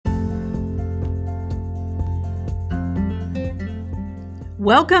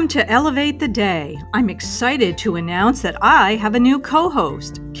Welcome to Elevate the Day. I'm excited to announce that I have a new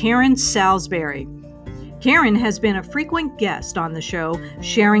co-host, Karen Salisbury. Karen has been a frequent guest on the show,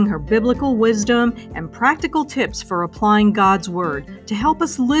 sharing her biblical wisdom and practical tips for applying God's Word to help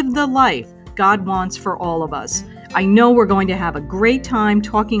us live the life God wants for all of us. I know we're going to have a great time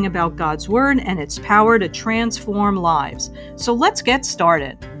talking about God's Word and its power to transform lives. So let's get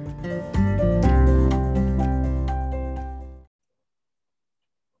started.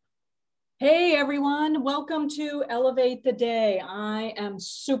 Hey everyone, welcome to Elevate the Day. I am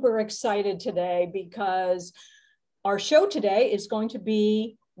super excited today because our show today is going to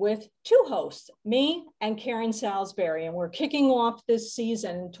be with two hosts, me and Karen Salisbury, and we're kicking off this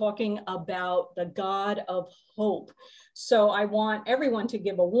season talking about the God of hope. So I want everyone to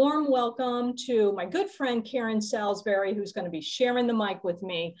give a warm welcome to my good friend Karen Salisbury, who's going to be sharing the mic with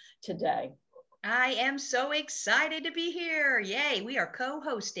me today. I am so excited to be here. Yay, we are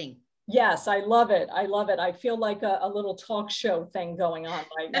co-hosting. Yes, I love it. I love it. I feel like a little talk show thing going on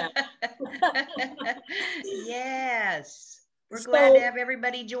right now. Yes, we're glad to have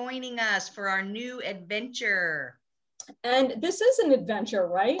everybody joining us for our new adventure. And this is an adventure,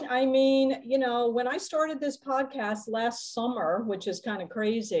 right? I mean, you know, when I started this podcast last summer, which is kind of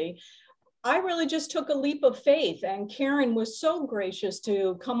crazy, I really just took a leap of faith, and Karen was so gracious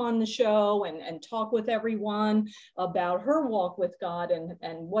to come on the show and talk with everyone about her walk with God and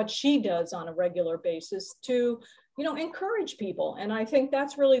what she does on a regular basis to, you know, encourage people. And I think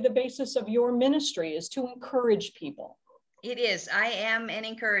that's really the basis of your ministry, is to encourage people. It is. I am an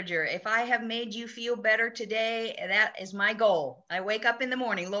encourager. If I have made you feel better today, that is my goal. I wake up in the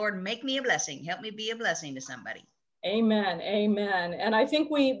morning, Lord, make me a blessing. Help me be a blessing to somebody. Amen. Amen. And I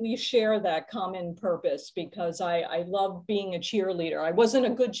think we share that common purpose, because I love being a cheerleader. I wasn't a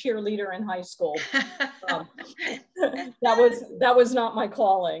good cheerleader in high school. That was not my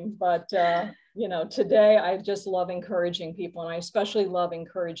calling, but you know, today I just love encouraging people, and I especially love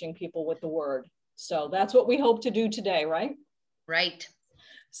encouraging people with the Word. So that's what we hope to do today, right? Right.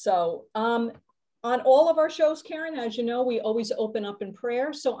 So on all of our shows, Karen, as you know, we always open up in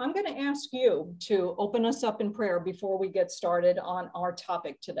prayer. So I'm going to ask you to open us up in prayer before we get started on our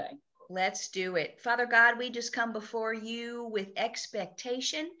topic today. Let's do it. Father God, we just come before you with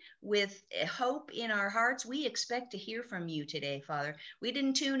expectation, with hope in our hearts. We expect to hear from you today, Father. We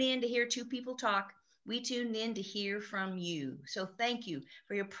didn't tune in to hear two people talk. We tuned in to hear from you. So thank you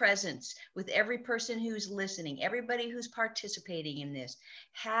for your presence with every person who's listening, everybody who's participating in this.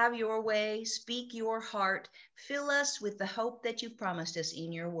 Have your way, speak your heart, fill us with the hope that you've promised us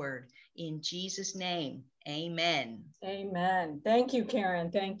in your word. In Jesus' name, amen. Amen. Thank you, Karen.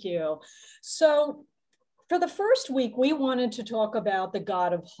 Thank you. So for the first week, we wanted to talk about the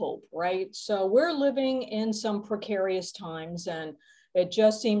God of hope, right? So we're living in some precarious times, and it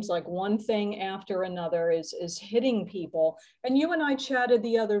just seems like one thing after another is hitting people. And you and I chatted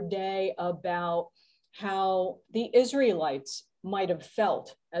the other day about how the Israelites might have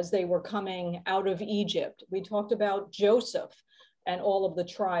felt as they were coming out of Egypt. We talked about Joseph and all of the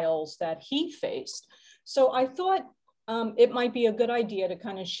trials that he faced. So I thought it might be a good idea to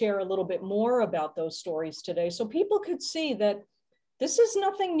kind of share a little bit more about those stories today, so people could see that this is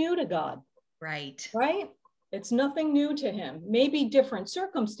nothing new to God. Right. Right? It's nothing new to him. Maybe different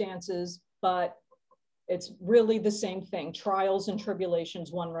circumstances, but it's really the same thing. Trials and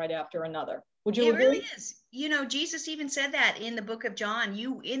tribulations, one right after another. Would you agree? It really is. You know, Jesus even said that in the book of John.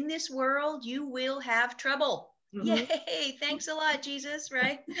 You, in this world, you will have trouble. Mm-hmm. Yay, thanks a lot, Jesus,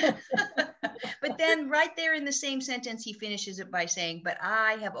 right? But then right there in the same sentence, he finishes it by saying, but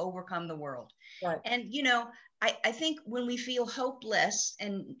I have overcome the world. Right. And, you know, I think when we feel hopeless,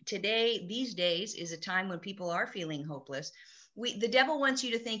 and today, these days is a time when people are feeling hopeless, the devil wants you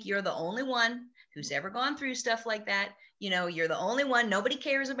to think you're the only one who's ever gone through stuff like that. You know, you're the only one. Nobody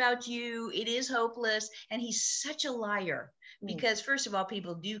cares about you. It is hopeless. And he's such a liar, because first of all,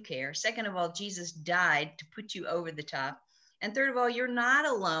 people do care. Second of all, Jesus died to put you over the top. And third of all, you're not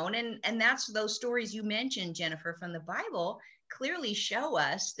alone. And that's those stories you mentioned, Jennifer, from the Bible clearly show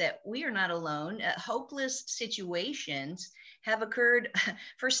us that we are not alone. Hopeless situations have occurred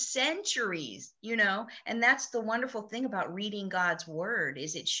for centuries, you know, and that's the wonderful thing about reading God's word,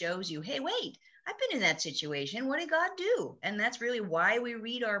 is it shows you, hey, wait, I've been in that situation. What did God do? And that's really why we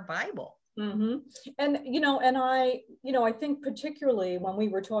read our Bible. Mm-hmm. And, I think particularly when we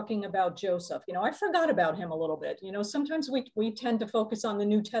were talking about Joseph, I forgot about him a little bit. Sometimes we tend to focus on the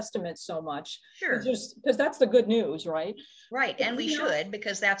New Testament so much. Sure. Just because that's the good news, right? Right. And we should,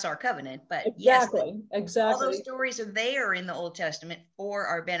 because that's our covenant. But exactly. All those stories are there in the Old Testament for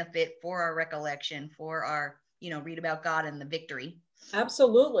our benefit, for our recollection, for our read about God and the victory.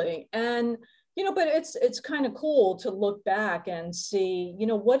 Absolutely. And, but it's kind of cool to look back and see,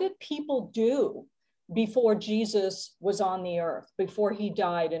 what did people do before Jesus was on the earth, before he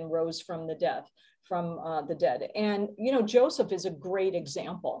died and rose from the dead? And, Joseph is a great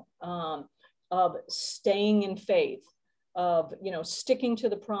example of staying in faith, of, sticking to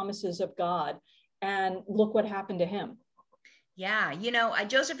the promises of God. And look what happened to him. Yeah,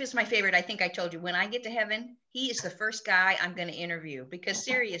 Joseph is my favorite. I think I told you, when I get to heaven, he is the first guy I'm going to interview, because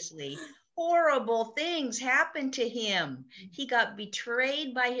seriously, horrible things happened to him. He got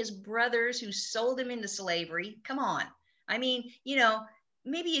betrayed by his brothers who sold him into slavery. Come on. I mean,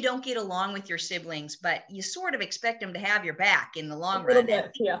 maybe you don't get along with your siblings, but you sort of expect them to have your back in the long run.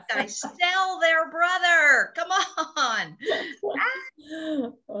 Bit, yeah. Guys sell their brother. Come on.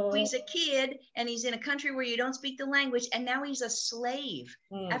 He's a kid and he's in a country where you don't speak the language, and now he's a slave.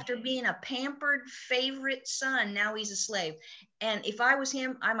 After being a pampered favorite son, now he's a slave. And if I was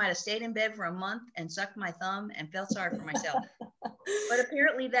him, I might have stayed in bed for a month and sucked my thumb and felt sorry for myself. But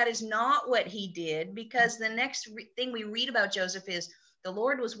apparently that is not what he did, because the next thing we read about Joseph is the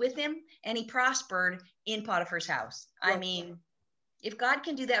Lord was with him and he prospered in Potiphar's house. I mean, if God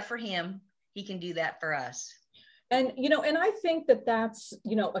can do that for him, he can do that for us. And, and I think that that's,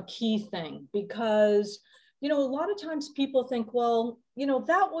 a key thing, because, a lot of times people think, well,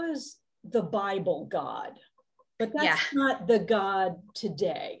 that was the Bible God, but that's not the God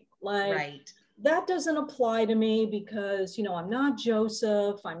today. Like, that doesn't apply to me because, I'm not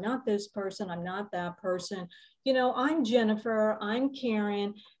Joseph, I'm not this person, I'm not that person. I'm Jennifer, I'm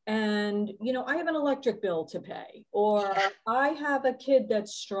Karen, and, I have an electric bill to pay, or I have a kid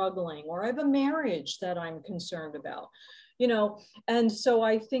that's struggling, or I have a marriage that I'm concerned about, and so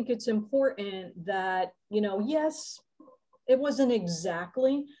I think it's important that, yes, it wasn't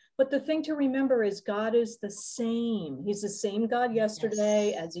exactly, but the thing to remember is God is the same. He's the same God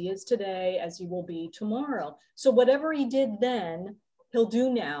yesterday as he is today, as he will be tomorrow. So whatever he did then, he'll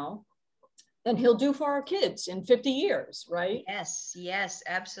do now. And he'll do for our kids in 50 years, right? Yes,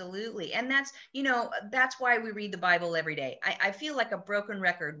 absolutely. And that's, that's why we read the Bible every day. I feel like a broken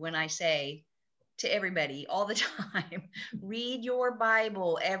record when I say to everybody all the time, read your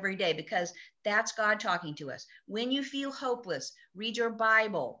Bible every day, because that's God talking to us. When you feel hopeless, read your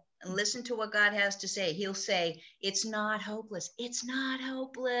Bible and listen to what God has to say. He'll say, it's not hopeless. It's not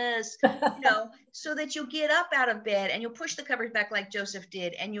hopeless, so that you'll get up out of bed and you'll push the covers back like Joseph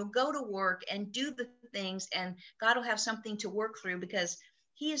did, and you'll go to work and do the things, and God will have something to work through, because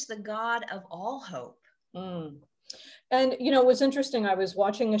he is the God of all hope. And, it was interesting. I was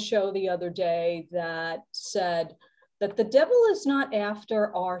watching a show the other day that said that the devil is not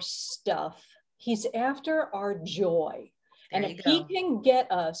after our stuff. He's after our joy. And if he can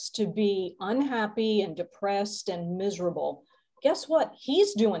get us to be unhappy and depressed and miserable, guess what?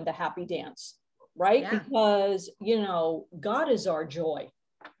 He's doing the happy dance, right? Because, God is our joy,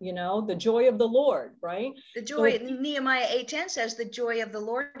 the joy of the Lord, right? The joy, Nehemiah 8:10 says, the joy of the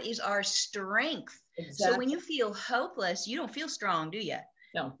Lord is our strength. Exactly. So when you feel hopeless, you don't feel strong, do you?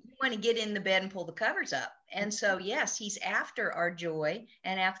 No. You want to get in the bed and pull the covers up. And so, yes, he's after our joy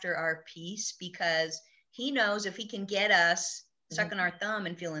and after our peace, because he knows if he can get us sucking our thumb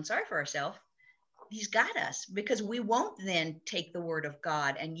and feeling sorry for ourselves, he's got us, because we won't then take the word of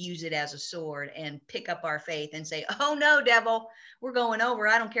God and use it as a sword and pick up our faith and say, oh no, devil, we're going over.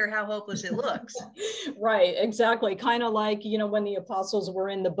 I don't care how hopeless it looks. Right, exactly. Kind of like, when the apostles were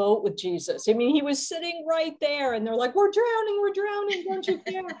in the boat with Jesus. I mean, he was sitting right there and they're like, we're drowning, don't you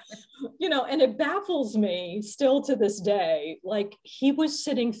care? And it baffles me still to this day, like he was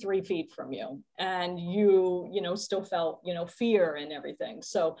sitting 3 feet from you and you still felt, fear and everything.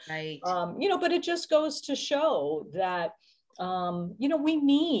 So, but it just goes to show that, we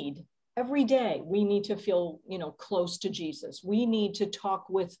need every day, we need to feel, close to Jesus. We need to talk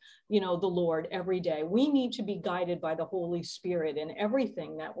with, the Lord every day. We need to be guided by the Holy Spirit in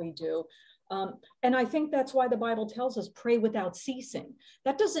everything that we do. And I think that's why the Bible tells us pray without ceasing.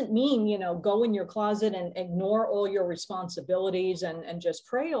 That doesn't mean, go in your closet and ignore all your responsibilities and just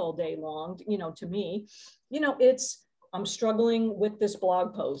pray all day long. To me, it's, I'm struggling with this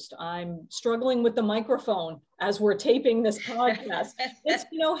blog post. I'm struggling with the microphone as we're taping this podcast. It's,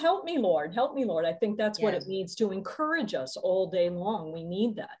 help me, Lord, help me, Lord. I think that's what it needs to encourage us all day long. We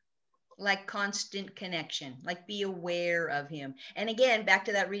need that. Like constant connection, like be aware of him. And again, back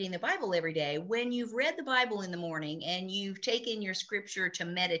to that reading the Bible every day. When you've read the Bible in the morning and you've taken your scripture to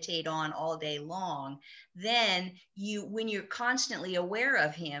meditate on all day long, then when you're constantly aware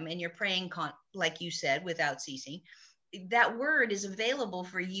of him and you're praying, like you said, without ceasing, that word is available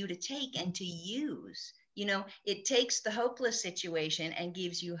for you to take and to use. You know, it takes the hopeless situation and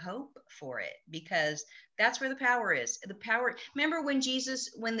gives you hope for it, because that's where the power is. The power. Remember when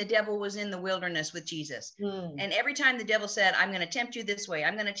the devil was in the wilderness with Jesus, and every time the devil said, I'm going to tempt you this way,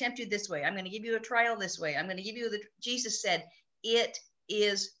 I'm going to tempt you this way, I'm going to give you a trial this way, I'm going to give you Jesus said, it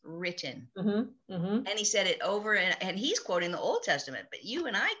is written. And he said it over, and he's quoting the Old Testament, but you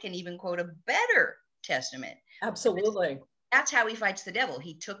and I can even quote a better testament. Absolutely. That's how he fights the devil.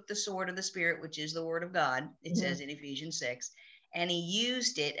 He took the sword of the Spirit, which is the word of God, it says in Ephesians 6, and he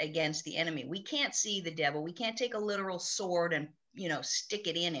used it against the enemy. We can't see the devil. We can't take a literal sword and, stick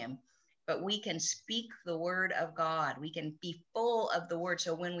it in him, but we can speak the word of God. We can be full of the word.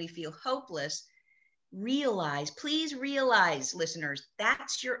 So when we feel hopeless, please realize, listeners,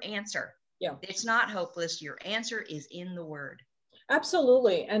 that's your answer. Yeah. It's not hopeless. Your answer is in the word.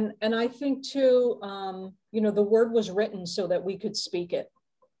 Absolutely. And I think too, the word was written so that we could speak it.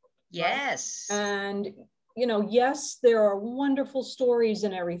 Yes. Right? And, yes, there are wonderful stories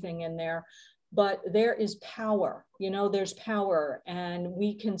and everything in there, but there is power, there's power, and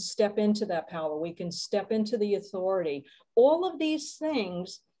we can step into that power. We can step into the authority, all of these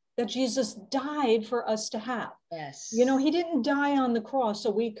things that Jesus died for us to have. Yes. He didn't die on the cross so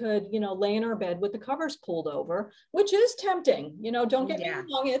we could, lay in our bed with the covers pulled over, which is tempting. Don't get me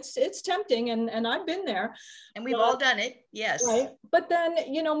wrong. It's tempting. And I've been there. And we've all done it. Yes. Right. But then,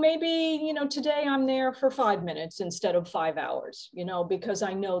 maybe, today I'm there for 5 minutes instead of 5 hours, because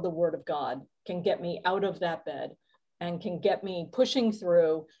I know the word of God can get me out of that bed and can get me pushing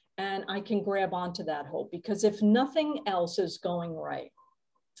through, and I can grab onto that hope, because if nothing else is going right,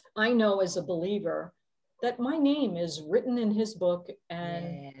 I know as a believer that my name is written in his book,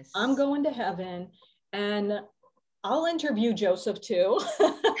 and I'm going to heaven, and I'll interview Joseph too.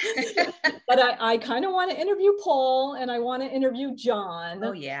 But I kind of want to interview Paul, and I want to interview John.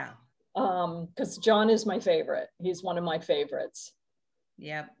 Oh, yeah. Because John is my favorite. He's one of my favorites.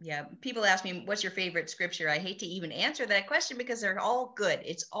 Yeah. People ask me, what's your favorite scripture? I hate to even answer that question because they're all good.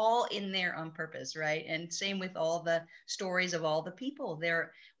 It's all in there on purpose, right? And same with all the stories of all the people.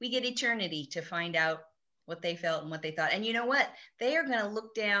 We get eternity to find out what they felt and what they thought. And you know what? They are going to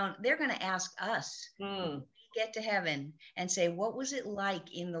look down. They're going to ask us when we get to heaven and say, what was it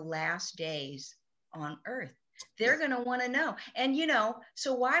like in the last days on earth? They're going to want to know. And,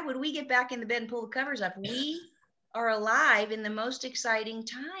 so why would we get back in the bed and pull the covers up? We are alive in the most exciting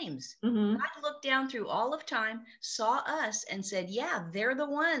times. God looked down through all of time, saw us, and said, yeah, they're the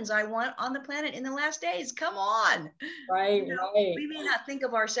ones I want on the planet in the last days. Come on. Right. We may not think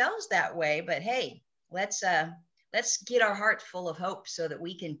of ourselves that way, but hey, let's get our heart full of hope so that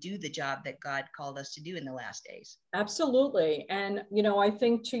we can do the job that God called us to do in the last days. Absolutely. And, I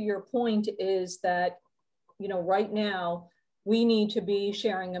think to your point is that, right now we need to be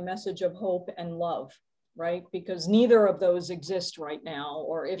sharing a message of hope and love, right? Because neither of those exist right now,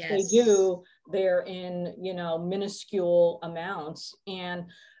 or if they do, they're in, minuscule amounts. And,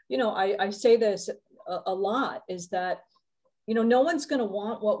 I say this a lot, is that, no one's going to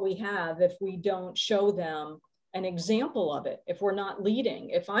want what we have if we don't show them an example of it, if we're not leading.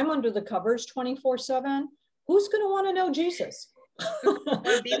 If I'm under the covers 24/7, who's going to want to know Jesus? Want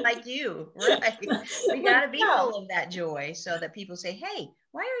to be like you, right? We got to be full of that joy so that people say, hey,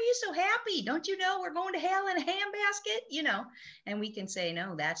 why are you so happy? Don't you know we're going to hell in a handbasket? And we can say,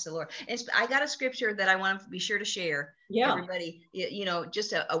 no, that's the Lord. I got a scripture that I want to be sure to share. Everybody,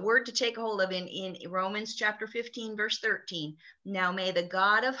 just a word to take a hold of in Romans chapter 15, verse 13. Now may the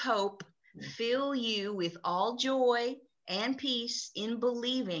God of hope fill you with all joy and peace in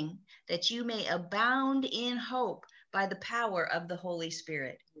believing, that you may abound in hope by the power of the Holy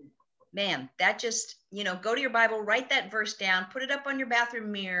Spirit. Man, that just, go to your Bible, write that verse down, put it up on your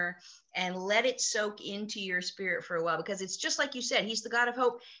bathroom mirror, and let it soak into your spirit for a while, because it's just like you said, he's the God of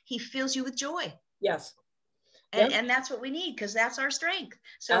hope. He fills you with joy. Yes. And that's what we need, because that's our strength.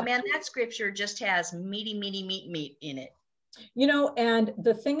 So, absolutely. Man, that scripture just has meat in it. And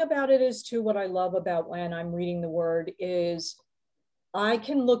the thing about it is too, what I love about when I'm reading the word is I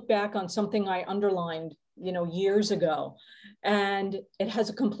can look back on something I underlined, years ago, and it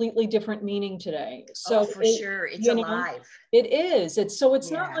has a completely different meaning today. So for sure, it's alive. It is. It's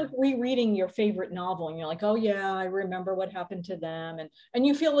not like rereading your favorite novel and you're like, oh yeah, I remember what happened to them, and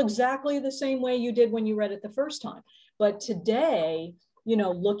you feel exactly the same way you did when you read it the first time. But today,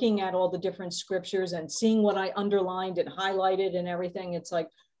 looking at all the different scriptures and seeing what I underlined and highlighted and everything, it's like,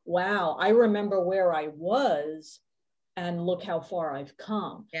 wow, I remember where I was and look how far I've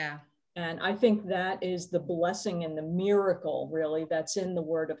come. Yeah. And I think that is the blessing and the miracle, really, that's in the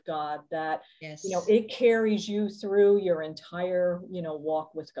word of God, that, it carries you through your entire,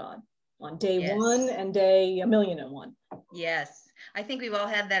 walk with God. on day Yes. one and day 1,000,001. Yes. I think we've all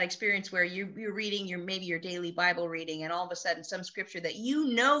had that experience where you're reading maybe your daily Bible reading, and all of a sudden some scripture that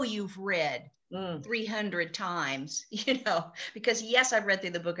you've read 300 times, because yes, I've read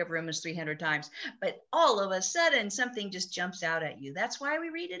through the book of Romans 300 times, but all of a sudden something just jumps out at you. That's why we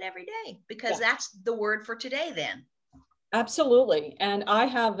read it every day, because that's the word for today then. Absolutely. And I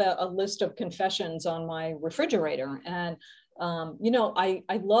have a list of confessions on my refrigerator. And,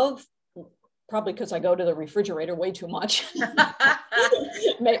 I love, probably because I go to the refrigerator way too much.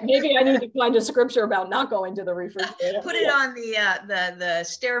 Maybe I need to find a scripture about not going to the refrigerator. Put it on the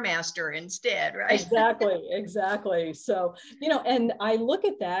Stairmaster instead, right? Exactly. So, and I look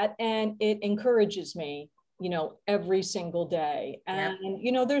at that and it encourages me, every single day. And,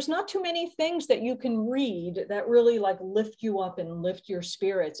 there's not too many things that you can read that really like lift you up and lift your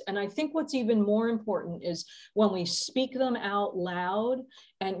spirits. And I think what's even more important is when we speak them out loud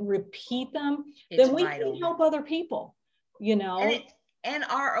and repeat them, then we can help other people, And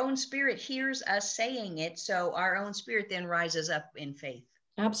our own spirit hears us saying it. So our own spirit then rises up in faith.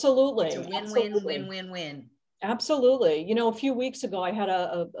 Absolutely. It's a win-win. Absolutely. A few weeks ago, I had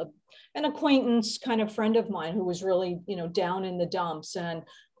an acquaintance, kind of friend of mine, who was really, down in the dumps. And,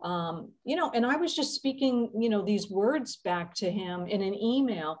 and I was just speaking, these words back to him in an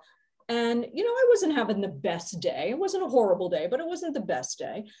email. And, I wasn't having the best day. It wasn't a horrible day, but it wasn't the best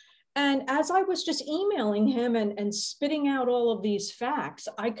day. And as I was just emailing him and spitting out all of these facts,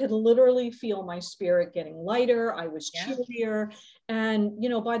 I could literally feel my spirit getting lighter. I was cheerier. And,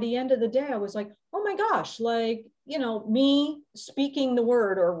 by the end of the day, I was like, oh my gosh, like, me speaking the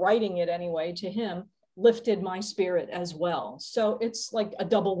word or writing it anyway to him lifted my spirit as well. So it's like a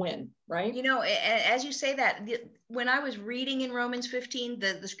double win, right? As you say that, when I was reading in Romans 15,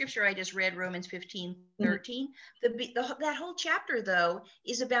 the scripture I just read, Romans 15:13, that whole chapter, though,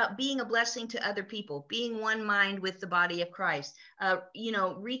 is about being a blessing to other people, being one mind with the body of Christ,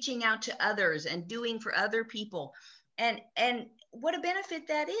 reaching out to others and doing for other people. And what a benefit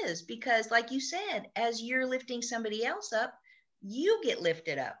that is, because like you said, as you're lifting somebody else up, you get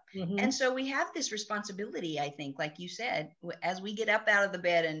lifted up. Mm-hmm. And so we have this responsibility, I think, like you said, as we get up out of the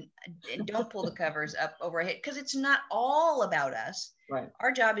bed and don't pull the covers up over our head, because it's not all about us. Right.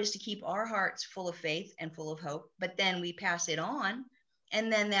 Our job is to keep our hearts full of faith and full of hope, but then we pass it on.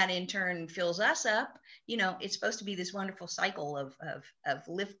 And then that in turn fills us up. It's supposed to be this wonderful cycle of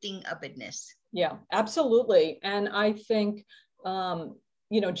lifting upness. Yeah, absolutely. And I think,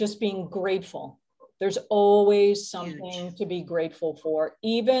 just being grateful. There's always something to be grateful for,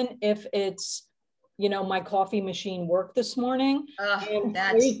 even if it's, my coffee machine worked this morning. That's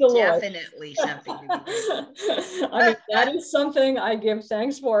definitely something to be grateful. I mean, that is something I give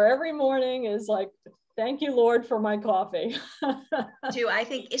thanks for every morning, is like, thank you, Lord, for my coffee. Too, I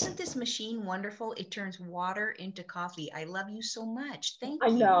think, isn't this machine wonderful? It turns water into coffee. I love you so much. Thank you.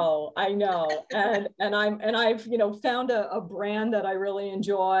 I know. And I've, found a brand that I really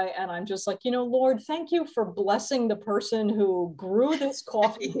enjoy. And I'm just like, Lord, thank you for blessing the person who grew this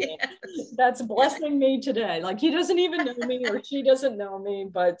coffee bean. That's blessing me today. Like, he doesn't even know me, or she doesn't know me,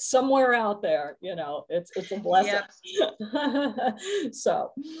 but somewhere out there, it's a blessing. Yep.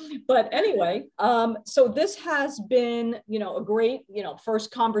 So, but anyway, so this has been, a great,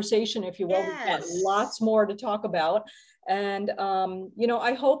 first conversation, if you will. Yes. We've got lots more to talk about. And,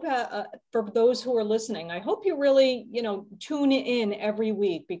 I hope for those who are listening, I hope you really, tune in every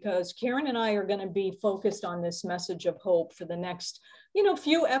week, because Karen and I are going to be focused on this message of hope for the next,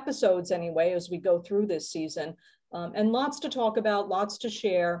 few episodes anyway, as we go through this season, and lots to talk about, lots to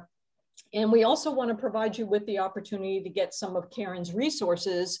share. And we also want to provide you with the opportunity to get some of Karen's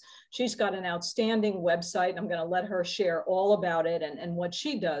resources. She's got an outstanding website. I'm going to let her share all about it and what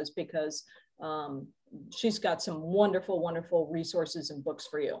she does, because she's got some wonderful, wonderful resources and books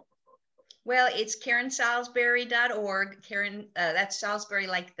for you. Well, it's KarenSalisbury.org. Karen, that's Salisbury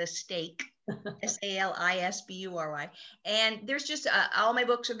like the steak, SALISBURY. And there's just all my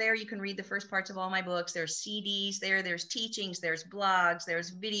books are there. You can read the first parts of all my books. There's CDs there. There's teachings. There's blogs.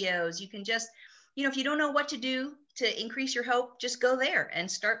 There's videos. You can just, if you don't know what to do to increase your hope, just go there and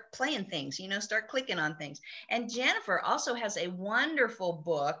start playing things, start clicking on things. And Jennifer also has a wonderful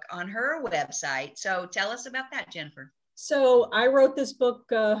book on her website. So tell us about that, Jennifer. So I wrote this book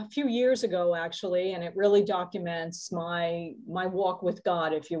a few years ago, actually, and it really documents my walk with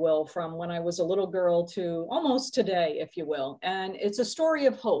God, if you will, from when I was a little girl to almost today, if you will. And it's a story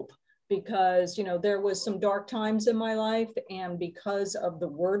of hope, because, there was some dark times in my life, and because of the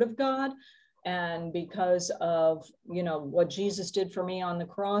Word of God, and because of, what Jesus did for me on the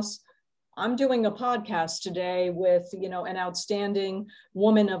cross, I'm doing a podcast today with, an outstanding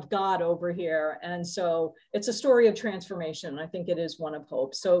woman of God over here. And so it's a story of transformation. I think it is one of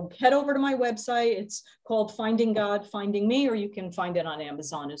hope. So head over to my website. It's called Finding God, Finding Me, or you can find it on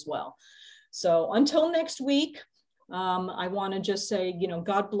Amazon as well. So until next week, I want to just say,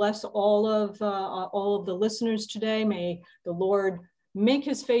 God bless all of the listeners today. May the Lord make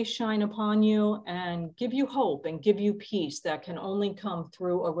his face shine upon you and give you hope and give you peace that can only come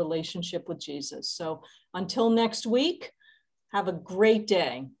through a relationship with Jesus. So until next week, have a great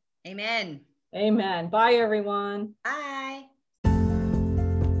day. Amen. Amen. Bye, everyone. Bye.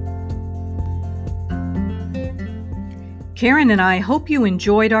 Karen and I hope you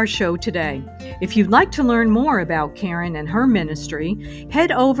enjoyed our show today. If you'd like to learn more about Karen and her ministry,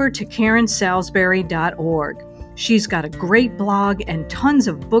 head over to KarenSalisbury.org. She's got a great blog and tons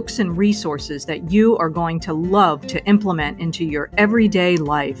of books and resources that you are going to love to implement into your everyday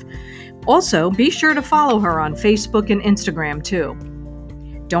life. Also, be sure to follow her on Facebook and Instagram too.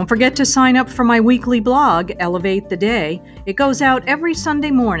 Don't forget to sign up for my weekly blog, Elevate the Day. It goes out every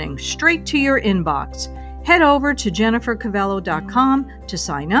Sunday morning, straight to your inbox. Head over to jennifercavello.com to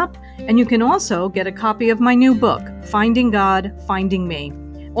sign up, and you can also get a copy of my new book, Finding God, Finding Me,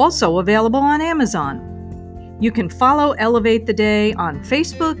 also available on Amazon. You can follow Elevate the Day on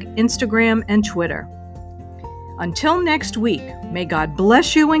Facebook, Instagram, and Twitter. Until next week, may God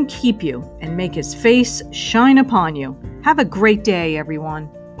bless you and keep you, and make his face shine upon you. Have a great day, everyone.